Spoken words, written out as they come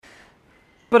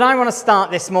But I want to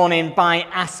start this morning by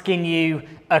asking you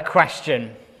a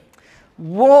question.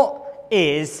 What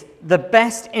is the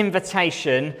best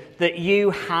invitation that you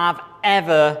have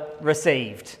ever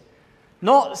received?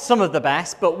 Not some of the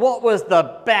best, but what was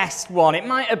the best one? It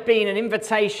might have been an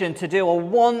invitation to do a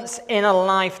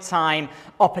once-in-a-lifetime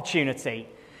opportunity.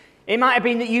 It might have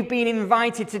been that you've been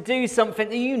invited to do something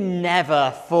that you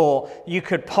never thought you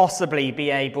could possibly be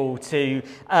able to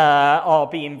or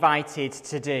be invited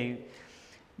to do.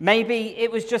 Maybe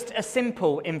it was just a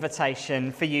simple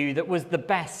invitation for you that was the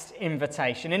best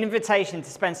invitation, an invitation to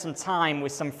spend some time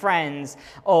with some friends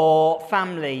or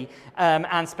family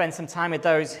and spend some time with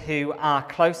those who are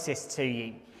closest to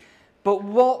you. But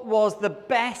what was the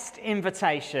best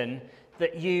invitation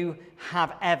that you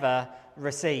have ever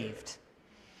received?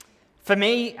 For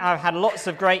me, I've had lots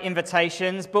of great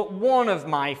invitations, but one of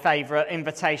my favourite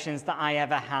invitations that I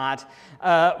ever had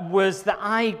was that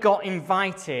I got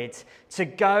invited to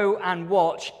go and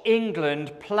watch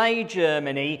England play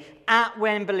Germany at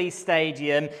Wembley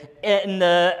Stadium in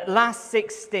the last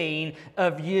 16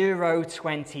 of Euro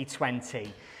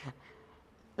 2020.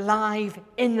 Live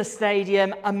in the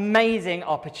stadium, amazing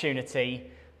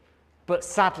opportunity, but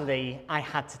sadly, I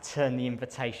had to turn the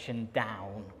invitation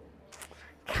down.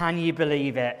 Can you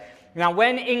believe it? Now,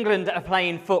 when England are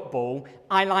playing football,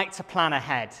 I like to plan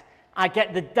ahead. I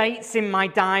get the dates in my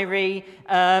diary,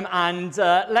 and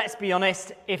let's be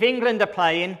honest, if England are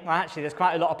playing, well, actually, there's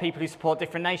quite a lot of people who support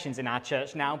different nations in our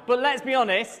church now, but let's be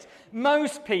honest,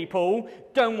 most people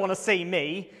don't want to see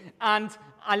me, and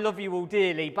I love you all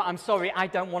dearly, but I'm sorry, I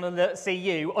don't want to see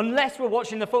you, unless we're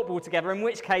watching the football together, in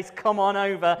which case, come on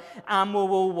over and we'll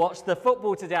all watch the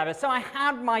football together. So I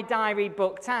had my diary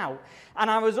booked out, and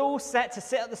I was all set to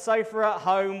sit at the sofa at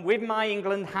home with my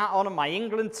England hat on and my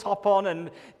England top on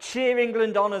and cheer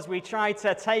England on as we try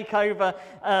to take over,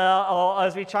 or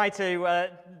as we try to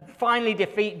finally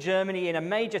defeat Germany in a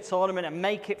major tournament and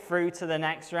make it through to the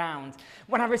next round,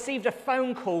 when I received a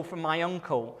phone call from my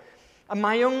uncle. And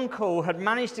my uncle had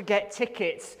managed to get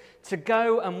tickets to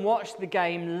go and watch the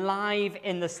game live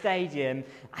in the stadium.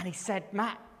 And he said,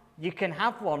 "Matt, you can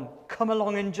have one. Come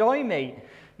along and join me."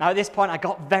 Now, at this point, I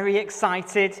got very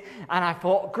excited. And I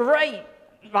thought, great,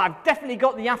 I've definitely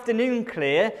got the afternoon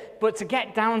clear. But to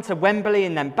get down to Wembley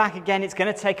and then back again, it's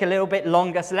going to take a little bit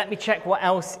longer. So let me check what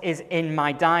else is in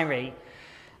my diary.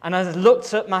 And as I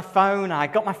looked at my phone, I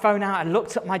got my phone out, I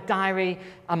looked at my diary,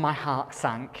 and my heart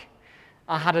sank.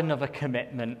 I had another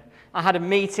commitment. I had a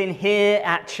meeting here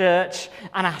at church,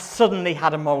 and I suddenly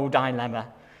had a moral dilemma.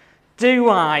 Do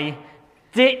I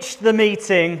ditch the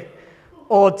meeting,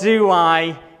 or do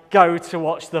I go to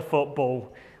watch the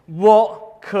football?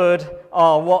 What could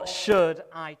or what should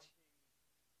I choose?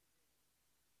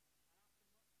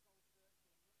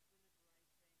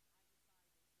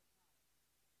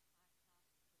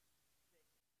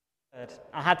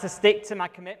 I had to stick to my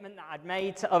commitment that I'd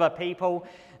made to other people.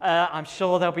 I'm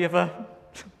sure there'll be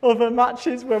other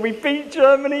matches where we beat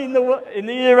Germany in the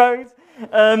Euros.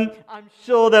 I'm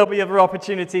sure there'll be other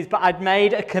opportunities, but I'd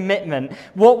made a commitment.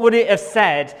 What would it have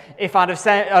said if I'd have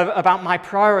said about my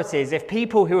priorities, if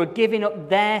people who are giving up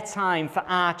their time for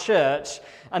our church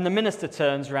and the minister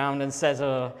turns around and says,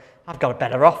 "Oh, I've got a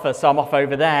better offer, so I'm off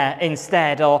over there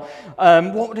instead." Or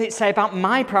what would it say about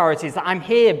my priorities, that I'm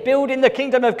here building the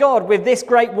kingdom of God with this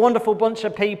great, wonderful bunch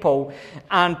of people,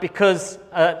 and because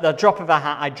at the drop of a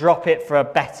hat, I drop it for a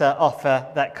better offer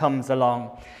that comes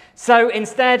along. So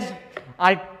instead,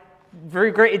 I,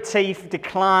 through gritted teeth,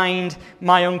 declined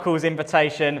my uncle's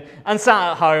invitation and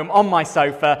sat at home on my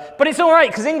sofa. But it's all right,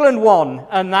 because England won,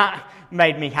 and that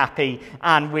made me happy,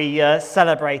 and we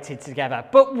celebrated together.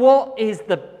 But what is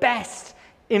the best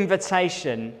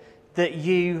invitation that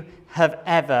you have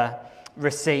ever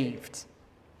received?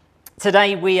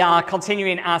 Today we are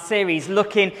continuing our series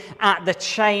looking at the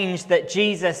change that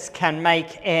Jesus can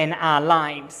make in our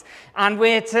lives. And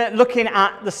we're looking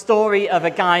at the story of a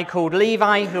guy called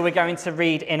Levi, who we're going to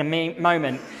read in a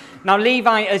moment. Now,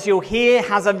 Levi, as you'll hear,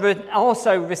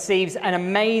 also receives an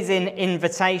amazing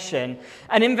invitation.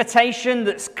 An invitation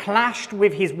that's clashed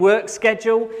with his work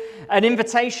schedule. An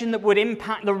invitation that would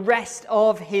impact the rest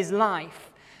of his life.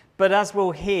 But as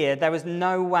we'll hear, there was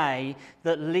no way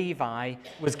that Levi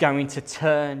was going to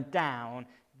turn down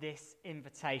this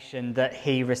invitation that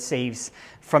he receives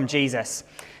from Jesus.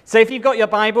 So if you've got your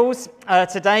Bibles,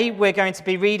 today we're going to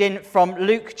be reading from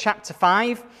Luke chapter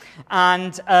 5.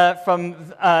 And we're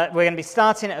going to be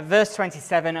starting at verse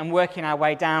 27 and working our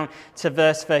way down to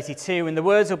verse 32. And the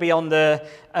words will be on the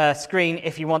screen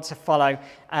if you want to follow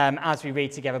as we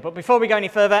read together. But before we go any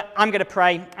further, I'm going to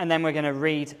pray, and then we're going to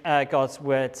read God's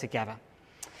word together.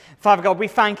 Father God, we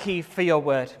thank you for your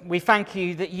word. We thank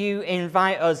you that you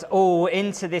invite us all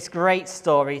into this great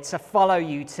story to follow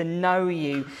you, to know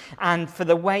you, and for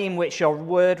the way in which your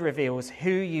word reveals who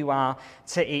you are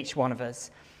to each one of us.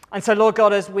 And so, Lord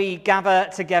God, as we gather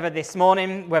together this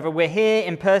morning, whether we're here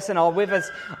in person or with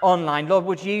us online, Lord,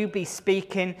 would you be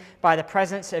speaking by the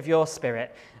presence of your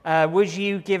Spirit? Would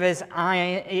you give us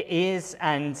ears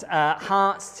and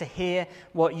hearts to hear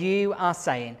what you are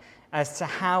saying as to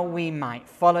how we might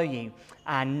follow you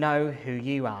and know who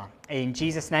you are. In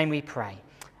Jesus' name we pray.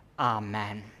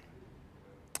 Amen.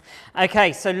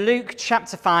 Okay, so Luke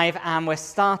chapter 5, and we're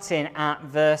starting at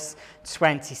verse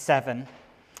 27.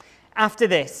 After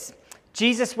this,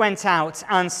 Jesus went out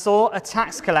and saw a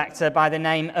tax collector by the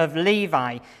name of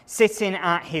Levi sitting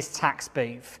at his tax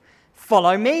booth.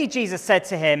 "Follow me," Jesus said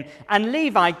to him, and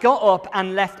Levi got up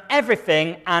and left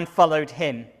everything and followed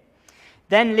him.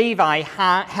 Then Levi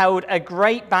held a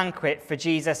great banquet for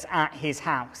Jesus at his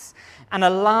house, and a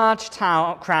large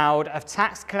crowd of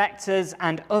tax collectors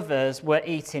and others were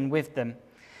eating with them.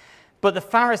 But the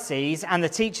Pharisees and the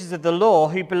teachers of the law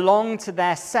who belonged to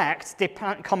their sect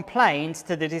complained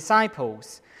to the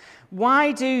disciples,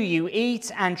 "Why do you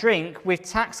eat and drink with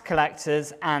tax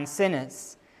collectors and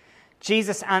sinners?"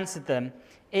 Jesus answered them,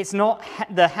 "It's not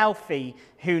the healthy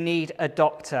who need a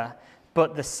doctor,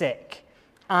 but the sick.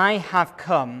 I have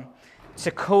come to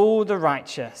call the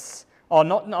righteous,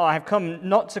 I have come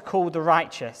not to call the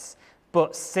righteous,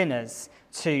 but sinners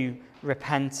to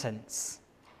repentance."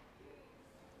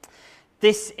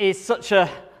 This is such a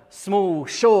small,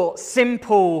 short,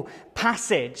 simple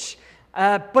passage,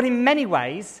 but in many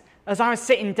ways, as I was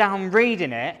sitting down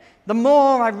reading it, the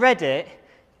more I read it,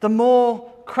 the more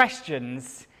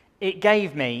questions it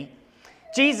gave me.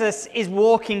 Jesus is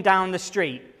walking down the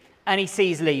street and he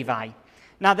sees Levi.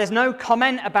 Now, there's no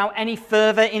comment about any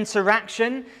further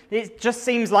interaction. It just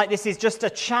seems like this is just a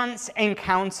chance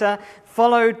encounter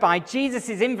followed by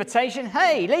Jesus' invitation,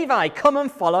 "Hey, Levi, come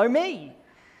and follow me."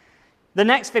 The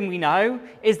next thing we know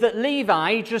is that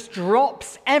Levi just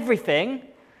drops everything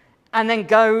and then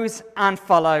goes and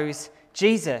follows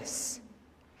Jesus.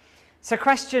 So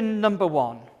question number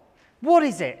one, what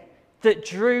is it that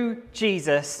drew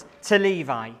Jesus to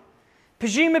Levi?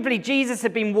 Presumably, Jesus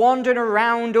had been wandering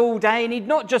around all day, and he'd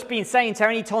not just been saying to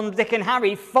any Tom, Dick, and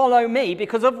Harry, "Follow me,"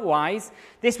 because otherwise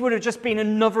this would have just been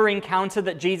another encounter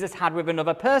that Jesus had with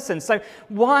another person. So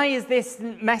why is this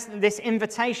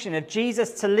invitation of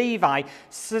Jesus to Levi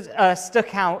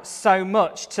stuck out so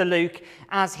much to Luke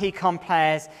as he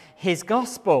compares his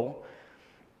gospel?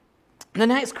 The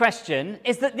next question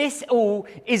is that this all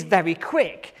is very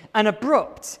quick and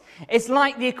abrupt. It's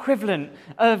like the equivalent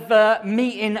of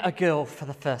meeting a girl for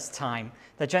the first time.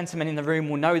 The gentlemen in the room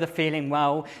will know the feeling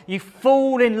well. You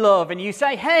fall in love and you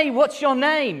say, "Hey, what's your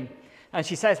name?" And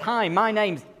she says, "Hi, my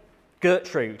name's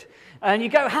Gertrude." And you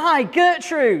go, "Hi,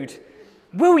 Gertrude,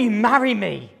 will you marry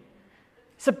me?"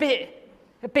 It's a bit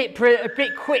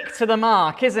quick to the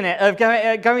mark, isn't it?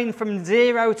 Of going from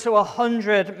 0 to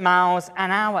 100 miles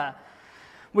an hour.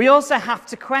 We also have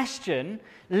to question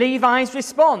Levi's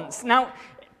response. Now,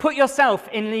 put yourself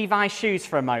in Levi's shoes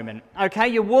for a moment, okay?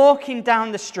 You're walking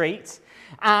down the street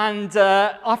and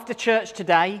after church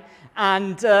today,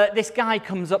 and this guy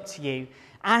comes up to you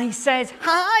and he says,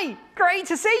 "Hi, great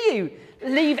to see you.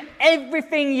 Leave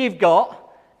everything you've got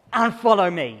and follow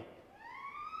me."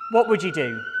 What would you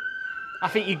do? I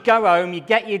think you go home, you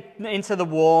get into the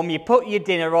warm, you put your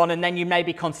dinner on, and then you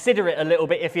maybe consider it a little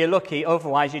bit if you're lucky.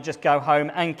 Otherwise, you just go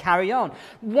home and carry on.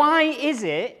 Why is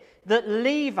it that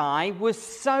Levi was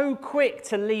so quick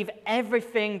to leave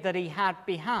everything that he had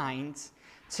behind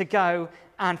to go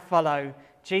and follow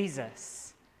Jesus?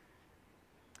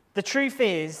 The truth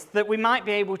is that we might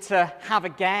be able to have a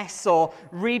guess or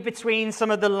read between some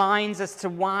of the lines as to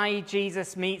why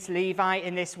Jesus meets Levi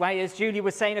in this way. As Julie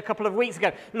was saying a couple of weeks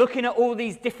ago, looking at all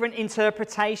these different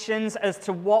interpretations as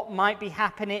to what might be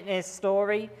happening in his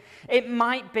story. It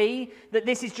might be that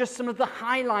this is just some of the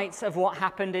highlights of what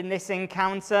happened in this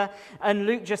encounter, and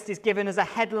Luke just is giving us a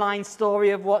headline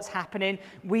story of what's happening.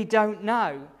 We don't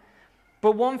know.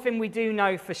 But one thing we do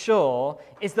know for sure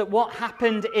is that what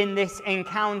happened in this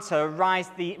encounter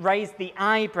raised the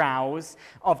eyebrows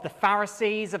of the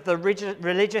Pharisees, of the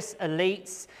religious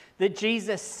elites that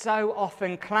Jesus so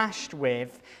often clashed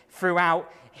with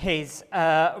throughout his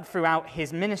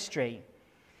ministry.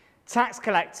 Tax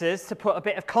collectors, to put a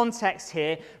bit of context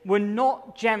here, were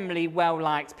not generally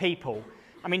well-liked people.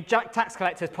 I mean, tax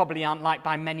collectors probably aren't liked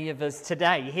by many of us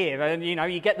today here. And,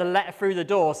 you get the letter through the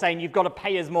door saying you've got to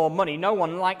pay us more money. No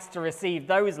one likes to receive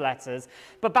those letters.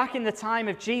 But back in the time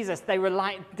of Jesus, they were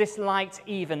disliked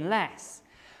even less.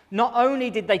 Not only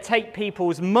did they take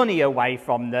people's money away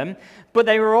from them, but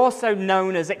they were also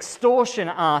known as extortion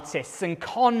artists and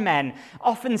con men,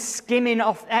 often skimming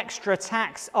off extra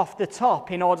tax off the top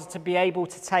in order to be able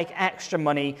to take extra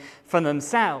money for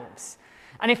themselves.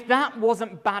 And if that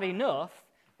wasn't bad enough,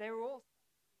 they were also,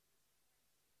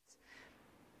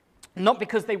 not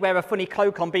because they wear a funny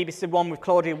cloak on BBC One with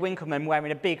Claudia Winkleman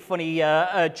wearing a big funny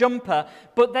jumper,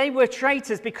 but they were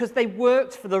traitors because they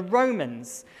worked for the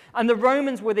Romans. And the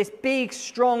Romans were this big,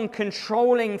 strong,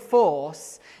 controlling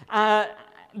force that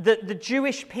the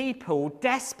Jewish people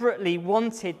desperately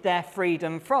wanted their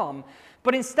freedom from.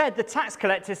 But instead, the tax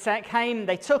collectors came,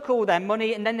 they took all their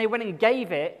money, and then they went and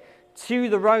gave it to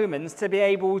the Romans to be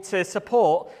able to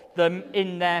support them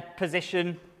in their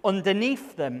position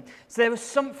underneath them. So there was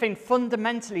something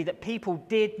fundamentally that people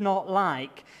did not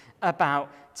like about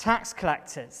tax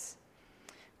collectors.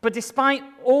 But despite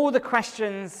all the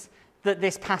questions that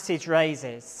this passage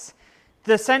raises,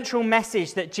 the central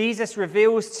message that Jesus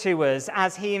reveals to us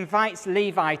as he invites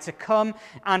Levi to come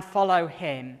and follow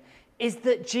him is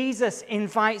that Jesus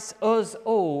invites us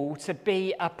all to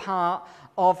be a part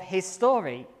of his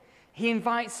story. He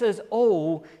invites us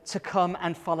all to come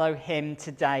and follow him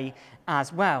today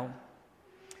as well.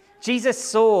 Jesus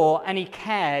saw and he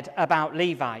cared about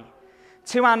Levi.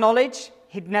 To our knowledge,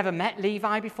 he'd never met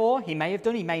Levi before. He may have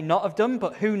done, he may not have done,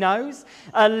 but who knows?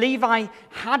 Levi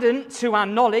hadn't, to our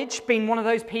knowledge, been one of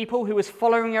those people who was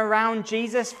following around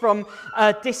Jesus from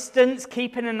a distance,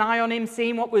 keeping an eye on him,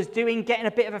 seeing what was doing, getting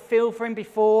a bit of a feel for him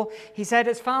before. He said,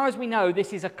 as far as we know,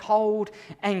 this is a cold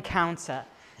encounter.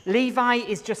 Levi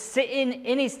is just sitting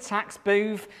in his tax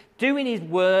booth, doing his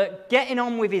work, getting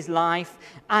on with his life,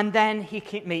 and then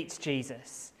he meets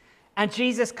Jesus. And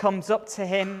Jesus comes up to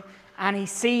him, and he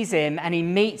sees him, and he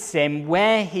meets him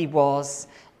where he was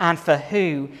and for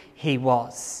who he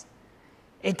was.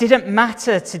 It didn't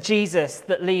matter to Jesus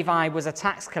that Levi was a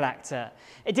tax collector.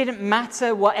 It didn't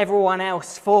matter what everyone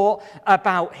else thought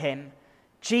about him.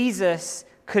 Jesus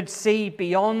could see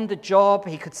beyond the job,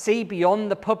 he could see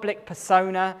beyond the public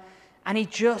persona, and he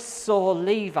just saw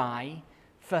Levi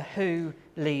for who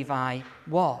Levi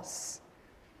was.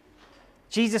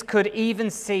 Jesus could even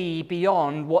see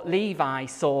beyond what Levi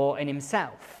saw in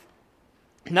himself.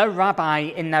 No rabbi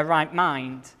in their right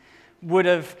mind would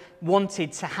have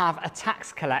wanted to have a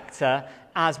tax collector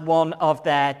as one of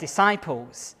their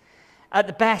disciples. At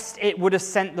the best, it would have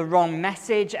sent the wrong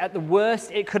message. At the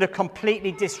worst, it could have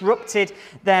completely disrupted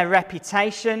their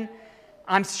reputation.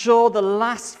 I'm sure the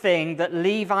last thing that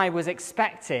Levi was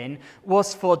expecting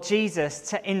was for Jesus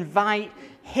to invite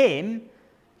him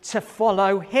to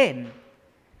follow him.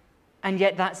 And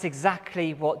yet that's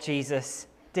exactly what Jesus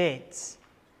did.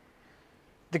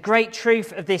 The great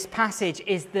truth of this passage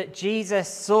is that Jesus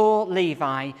saw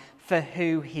Levi for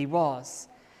who he was.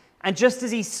 And just as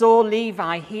he saw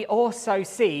Levi, he also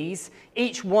sees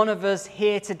each one of us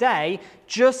here today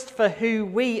just for who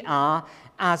we are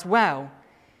as well.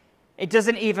 It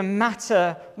doesn't even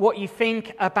matter what you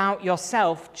think about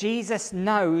yourself. Jesus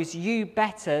knows you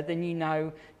better than you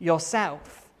know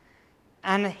yourself.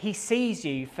 And he sees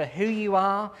you for who you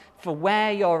are, for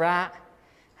where you're at.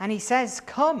 And he says,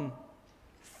 come,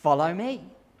 follow me.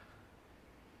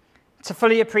 To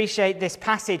fully appreciate this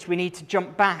passage, we need to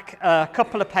jump back a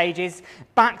couple of pages,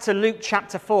 back to Luke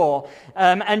chapter 4.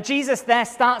 And Jesus there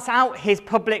starts out his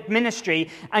public ministry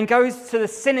and goes to the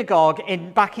synagogue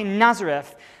back in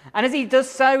Nazareth. And as he does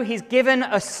so, he's given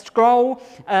a scroll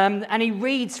and he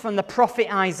reads from the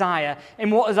prophet Isaiah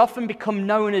in what has often become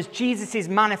known as Jesus'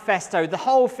 manifesto, the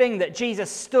whole thing that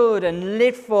Jesus stood and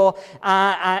lived for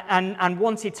and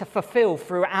wanted to fulfill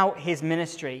throughout his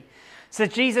ministry. So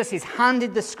Jesus is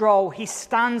handed the scroll, he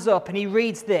stands up and he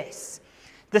reads this.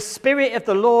 The Spirit of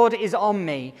the Lord is on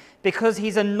me because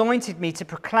he's anointed me to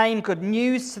proclaim good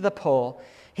news to the poor.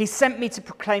 He sent me to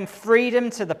proclaim freedom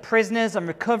to the prisoners and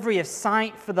recovery of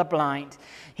sight for the blind.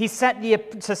 He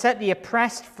to set the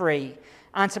oppressed free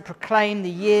and to proclaim the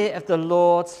year of the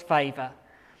Lord's favor.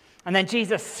 And then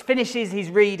Jesus finishes his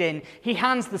reading. He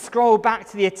hands the scroll back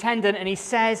to the attendant and he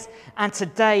says, and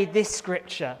today this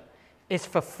scripture is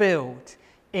fulfilled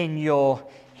in your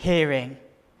hearing.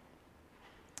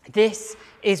 This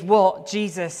is what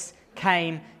Jesus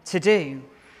came to do.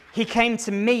 He came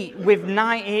to meet with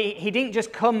he didn't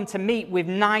just come to meet with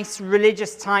nice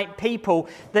religious type people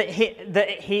that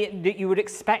you would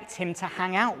expect him to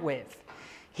hang out with.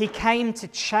 He came to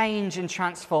change and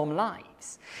transform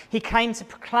lives. He came to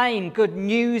proclaim good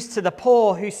news to the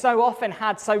poor who so often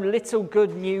had so little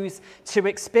good news to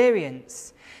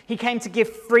experience. He came to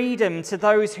give freedom to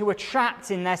those who were trapped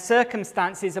in their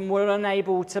circumstances and were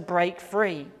unable to break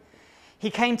free. He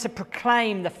came to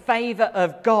proclaim the favor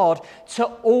of God to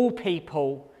all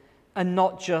people and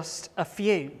not just a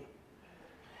few.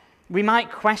 We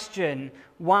might question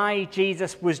why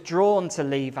Jesus was drawn to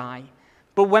Levi,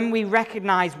 but when we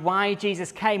recognize why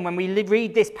Jesus came, when we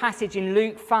read this passage in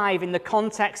Luke 5 in the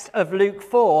context of Luke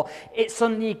 4, it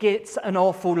suddenly gets an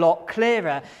awful lot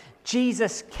clearer.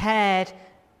 Jesus cared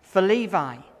for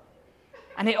Levi.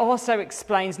 And it also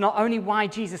explains not only why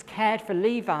Jesus cared for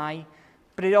Levi,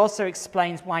 but it also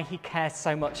explains why he cares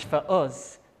so much for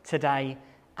us today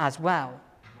as well.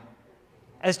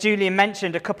 As Julian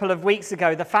mentioned a couple of weeks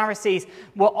ago, the Pharisees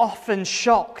were often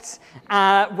shocked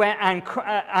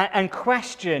and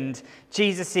questioned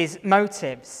Jesus'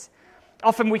 motives.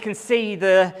 Often we can see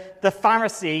the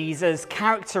Pharisees as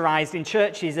characterized in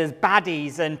churches as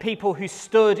baddies and people who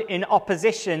stood in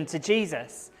opposition to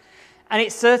Jesus. And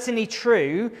it's certainly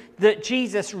true that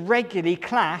Jesus regularly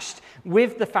clashed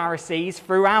with the Pharisees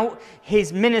throughout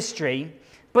his ministry.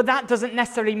 But that doesn't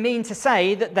necessarily mean to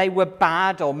say that they were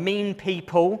bad or mean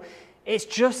people. It's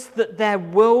just that their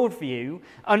worldview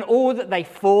and all that they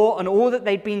thought and all that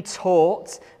they'd been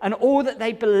taught and all that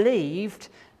they believed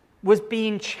was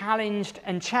being challenged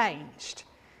and changed.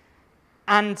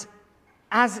 And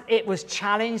as it was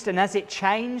challenged and as it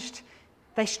changed,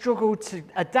 they struggled to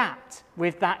adapt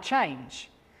with that change.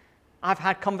 I've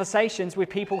had conversations with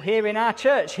people here in our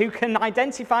church who can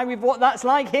identify with what that's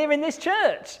like here in this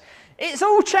church. It's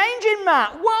all changing,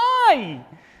 Matt. Why?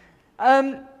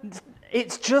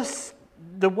 It's just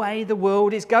the way the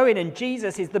world is going, and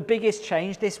Jesus is the biggest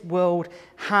change this world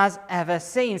has ever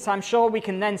seen. So I'm sure we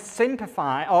can then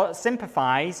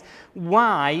sympathize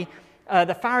why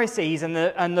the Pharisees and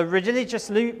the religious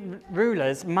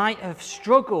rulers might have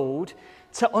struggled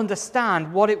to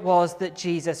understand what it was that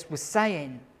Jesus was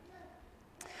saying.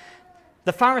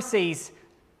 The Pharisees'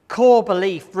 core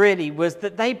belief really was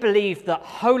that they believed that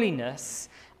holiness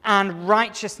and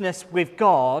righteousness with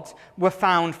God were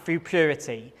found through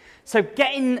purity. So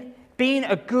being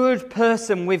a good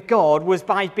person with God was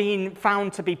by being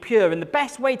found to be pure. And the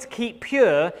best way to keep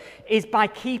pure is by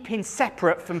keeping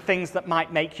separate from things that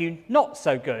might make you not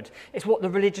so good. It's what the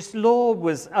religious law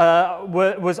was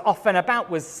often about,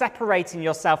 was separating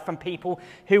yourself from people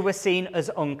who were seen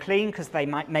as unclean because they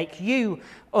might make you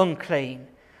unclean.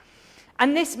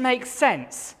 And this makes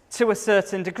sense to a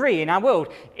certain degree in our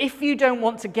world. If you don't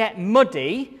want to get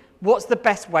muddy, what's the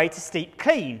best way to keep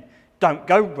clean? Don't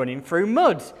go running through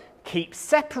mud. Keep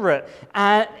separate.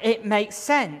 It makes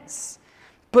sense.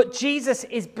 But Jesus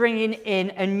is bringing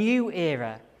in a new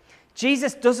era.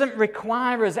 Jesus doesn't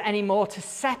require us anymore to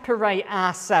separate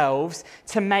ourselves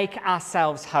to make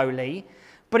ourselves holy,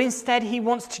 but instead he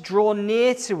wants to draw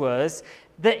near to us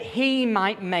that he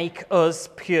might make us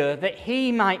pure, that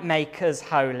he might make us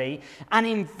holy, and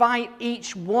invite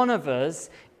each one of us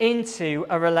into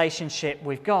a relationship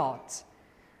with God.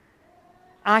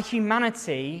 Our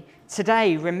humanity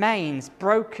today remains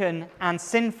broken and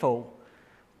sinful,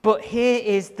 but here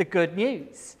is the good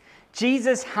news.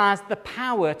 Jesus has the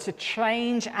power to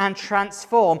change and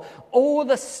transform all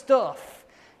the stuff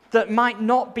that might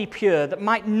not be pure, that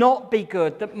might not be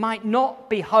good, that might not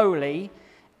be holy,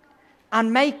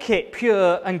 and make it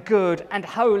pure and good and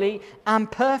holy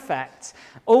and perfect.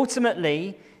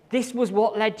 Ultimately, this was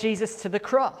what led Jesus to the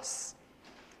cross,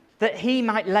 that he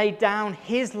might lay down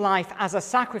his life as a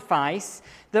sacrifice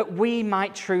that we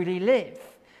might truly live,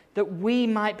 that we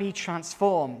might be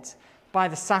transformed by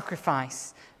the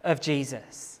sacrifice of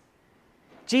Jesus.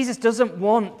 Jesus doesn't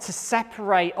want to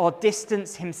separate or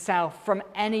distance himself from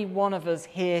any one of us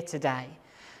here today.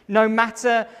 No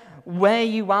matter where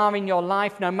you are in your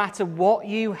life, no matter what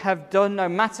you have done, no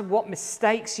matter what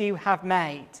mistakes you have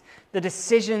made, the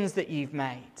decisions that you've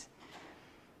made,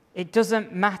 it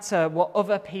doesn't matter what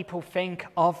other people think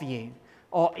of you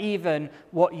or even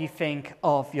what you think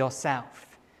of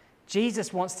yourself.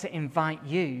 Jesus wants to invite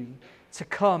you to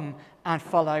come and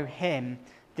follow him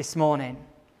this morning.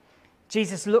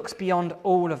 Jesus looks beyond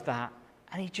all of that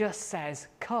and he just says,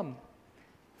 "Come,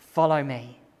 follow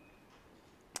me."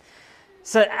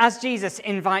 So as Jesus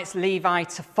invites Levi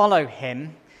to follow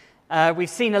him, we've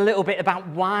seen a little bit about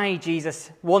why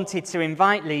Jesus wanted to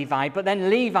invite Levi, but then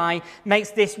Levi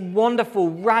makes this wonderful,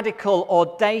 radical,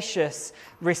 audacious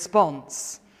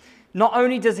response. Not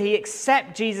only does he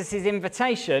accept Jesus'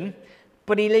 invitation,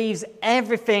 but he leaves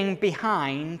everything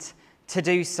behind to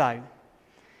do so.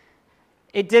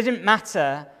 It didn't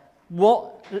matter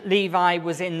what Levi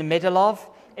was in the middle of.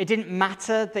 It didn't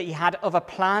matter that he had other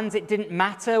plans. It didn't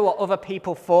matter what other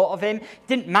people thought of him. It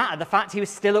didn't matter the fact he was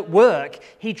still at work.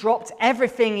 He dropped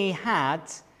everything he had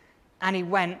and he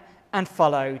went and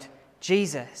followed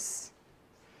Jesus.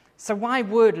 So why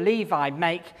would Levi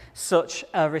make such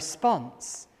a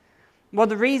response? Well,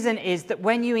 the reason is that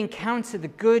when you encounter the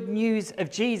good news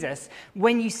of Jesus,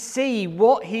 when you see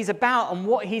what he's about and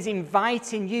what he's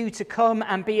inviting you to come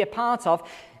and be a part of,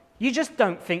 you just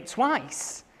don't think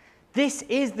twice. This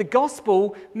is the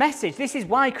gospel message. This is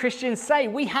why Christians say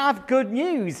we have good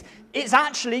news. It's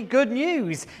actually good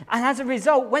news. And as a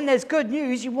result, when there's good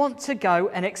news, you want to go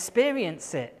and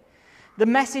experience it. The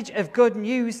message of good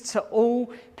news to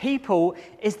all people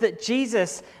is that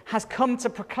Jesus has come to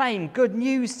proclaim good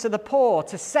news to the poor,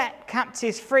 to set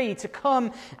captives free, to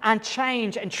come and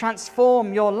change and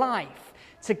transform your life,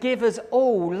 to give us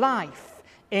all life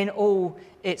in all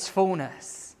its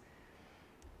fullness.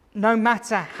 No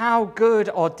matter how good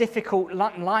or difficult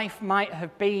life might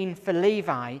have been for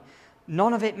Levi,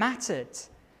 none of it mattered.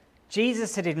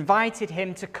 Jesus had invited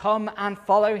him to come and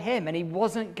follow him, and he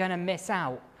wasn't going to miss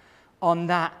out on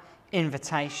that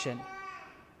invitation.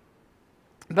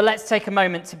 But let's take a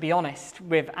moment to be honest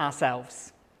with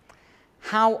ourselves.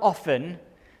 How often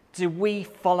do we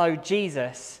follow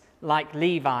Jesus like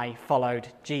Levi followed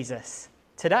Jesus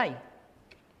today?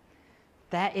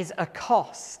 There is a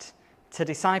cost to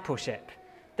discipleship.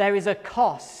 There is a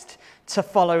cost to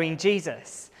following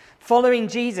Jesus. Following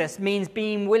Jesus means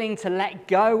being willing to let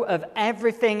go of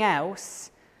everything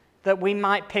else that we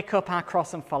might pick up our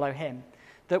cross and follow him.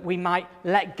 That we might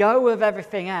let go of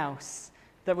everything else,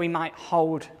 that we might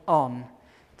hold on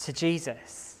to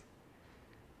Jesus.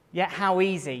 Yet how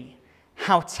easy,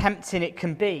 how tempting it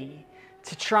can be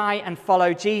to try and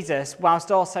follow Jesus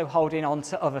whilst also holding on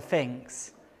to other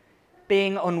things,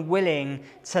 being unwilling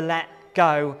to let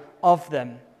go of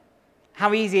them.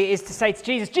 How easy it is to say to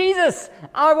Jesus, Jesus,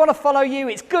 I want to follow you.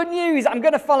 It's good news. I'm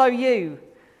going to follow you.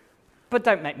 But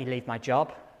don't make me leave my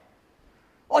job.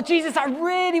 Or Jesus, I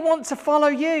really want to follow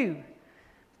you,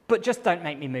 but just don't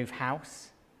make me move house.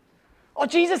 Or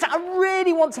Jesus, I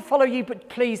really want to follow you, but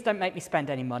please don't make me spend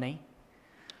any money.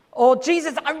 Or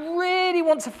Jesus, I really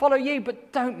want to follow you,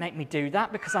 but don't make me do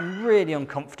that because I'm really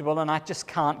uncomfortable and I just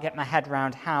can't get my head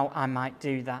around how I might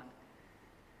do that.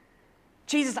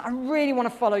 Jesus, I really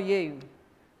want to follow you,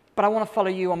 but I want to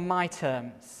follow you on my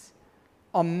terms,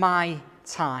 on my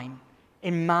time,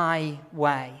 in my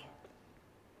way.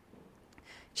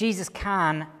 Jesus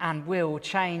can and will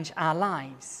change our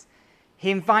lives.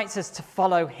 He invites us to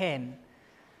follow him,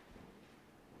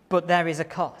 but there is a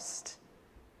cost.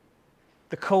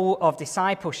 The call of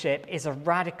discipleship is a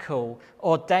radical,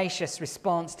 audacious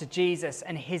response to Jesus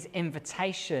and his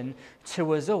invitation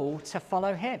to us all to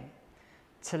follow him,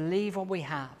 to leave what we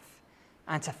have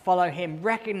and to follow him,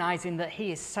 recognizing that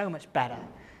he is so much better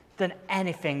than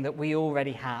anything that we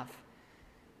already have.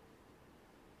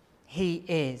 He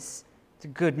is the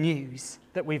good news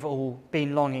that we've all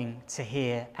been longing to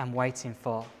hear and waiting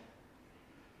for.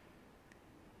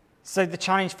 So the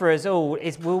challenge for us all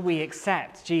is, will we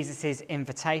accept Jesus'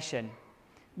 invitation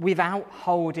without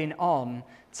holding on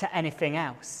to anything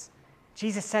else?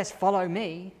 Jesus says, follow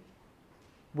me.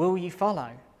 Will you follow?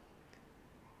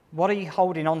 What are you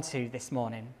holding on to this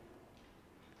morning?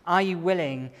 Are you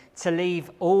willing to leave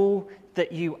all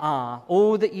that you are,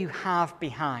 all that you have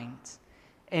behind,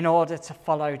 in order to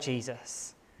follow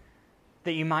Jesus,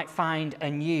 that you might find a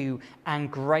new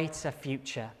and greater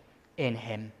future in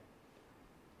him?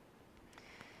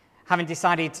 Having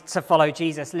decided to follow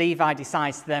Jesus, Levi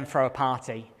decides to then throw a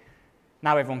party.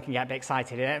 Now everyone can get a bit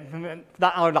excited.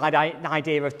 That old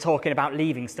idea of talking about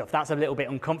leaving stuff, that's a little bit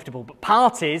uncomfortable. But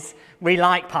parties, we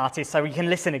like parties, so we can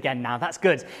listen again now. That's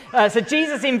good. So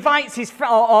Jesus invites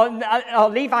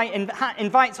Levi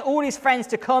invites all his friends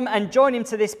to come and join him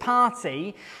to this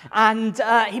party. And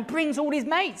he brings all his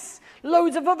mates,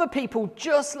 loads of other people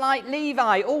just like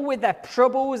Levi, all with their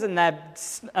troubles and their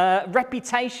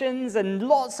reputations, and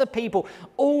lots of people,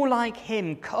 all like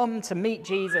him, come to meet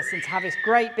Jesus and to have this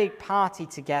great big party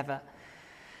together,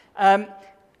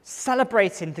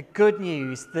 celebrating the good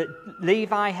news that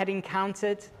Levi had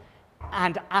encountered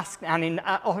and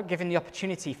giving the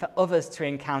opportunity for others to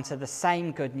encounter the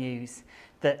same good news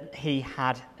that he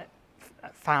had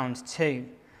found too.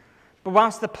 But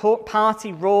whilst the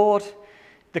party roared,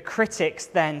 the critics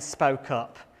then spoke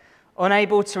up.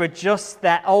 Unable to adjust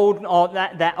their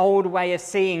old way of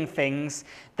seeing things,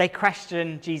 they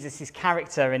question Jesus'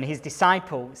 character and his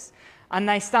disciples. And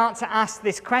they start to ask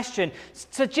this question.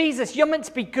 So Jesus, you're meant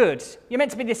to be good. You're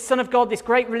meant to be this Son of God, this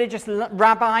great religious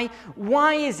rabbi.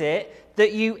 Why is it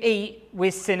that you eat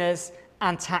with sinners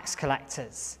and tax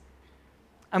collectors?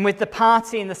 And with the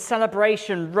party and the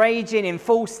celebration raging in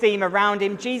full steam around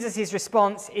him, Jesus'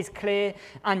 response is clear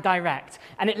and direct.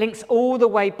 And it links all the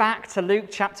way back to Luke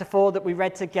chapter 4 that we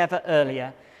read together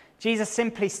earlier. Jesus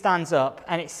simply stands up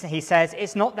and he says,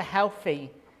 it's not the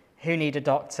healthy who need a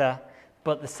doctor,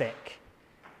 but the sick.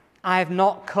 I have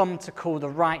not come to call the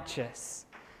righteous,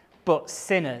 but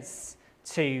sinners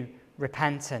to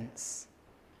repentance.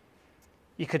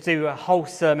 You could do a whole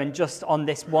sermon just on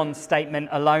this one statement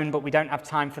alone, but we don't have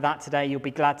time for that today, you'll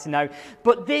be glad to know.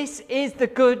 But this is the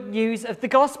good news of the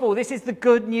gospel. This is the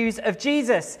good news of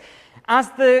Jesus.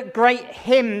 As the great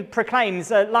hymn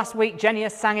proclaims, last week Jenny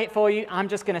has sang it for you. I'm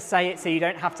just going to say it so you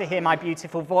don't have to hear my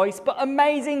beautiful voice. But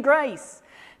amazing grace,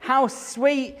 how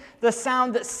sweet the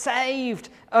sound that saved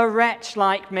a wretch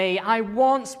like me. I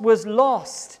once was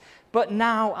lost, but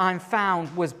now I'm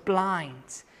found, was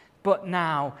blind, but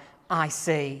now I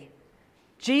see.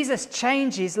 Jesus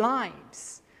changes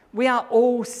lives. We are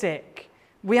all sick.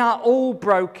 We are all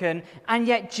broken. And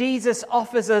yet Jesus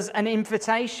offers us an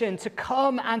invitation to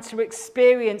come and to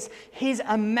experience his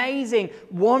amazing,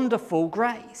 wonderful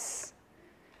grace.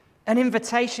 An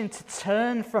invitation to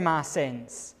turn from our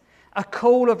sins. A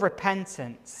call of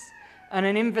repentance. And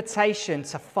an invitation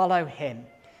to follow him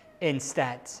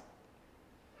instead.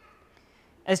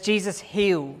 As Jesus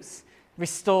heals,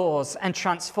 restores and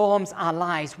transforms our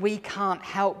lives, we can't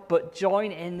help but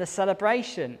join in the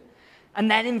celebration and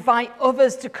then invite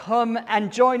others to come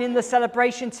and join in the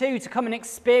celebration too, to come and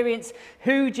experience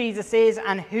who Jesus is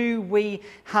and who we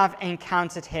have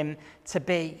encountered him to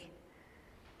be.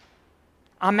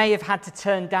 I may have had to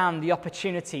turn down the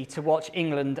opportunity to watch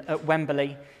England at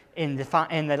Wembley in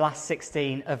the last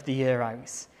 16 of the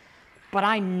Euros, but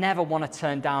I never want to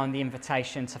turn down the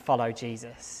invitation to follow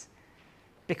Jesus.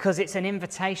 Because it's an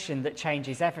invitation that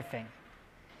changes everything.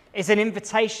 It's an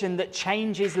invitation that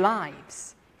changes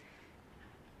lives.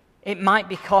 It might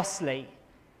be costly.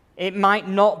 It might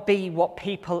not be what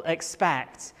people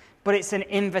expect, but it's an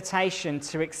invitation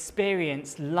to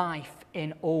experience life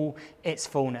in all its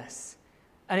fullness.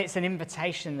 And it's an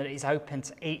invitation that is open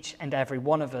to each and every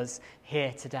one of us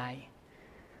here today.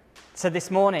 So this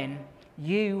morning,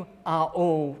 you are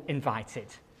all invited.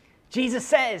 Jesus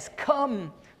says,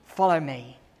 come, follow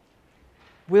me.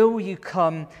 Will you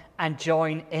come and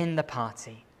join in the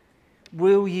party?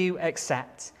 Will you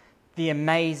accept the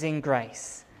amazing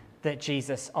grace that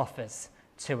Jesus offers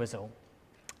to us all?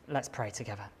 Let's pray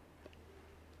together.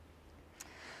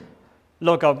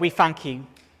 Lord God, we thank you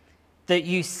that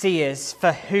you see us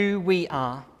for who we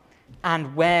are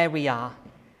and where we are.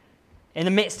 In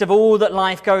the midst of all that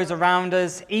life goes around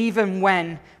us, even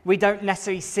when we don't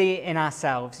necessarily see it in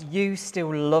ourselves, you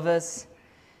still love us.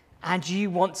 And you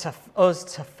want us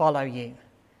to follow you.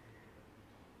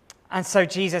 And so,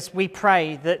 Jesus, we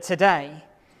pray that today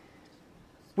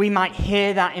we might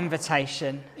hear that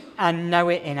invitation and know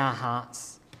it in our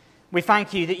hearts. We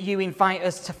thank you that you invite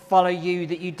us to follow you,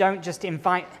 that you don't just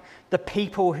invite the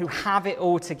people who have it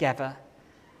all together,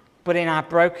 but in our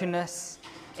brokenness,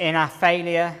 in our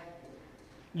failure,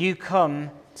 you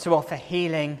come to offer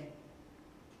healing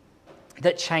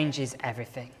that changes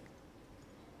everything.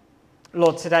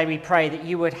 Lord, today we pray that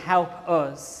you would help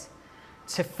us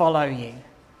to follow you,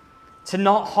 to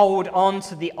not hold on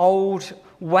to the old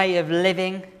way of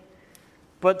living,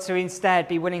 but to instead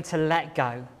be willing to let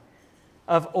go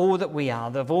of all that we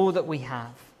are, of all that we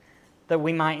have, that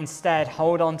we might instead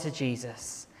hold on to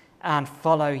Jesus and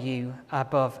follow you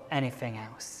above anything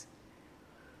else.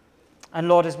 And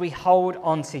Lord, as we hold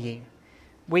on to you,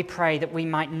 we pray that we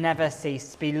might never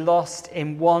cease to be lost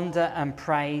in wonder and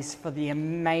praise for the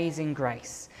amazing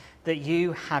grace that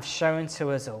you have shown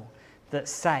to us all that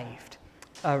saved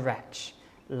a wretch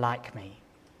like me.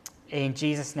 In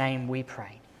Jesus' name we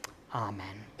pray.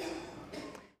 Amen.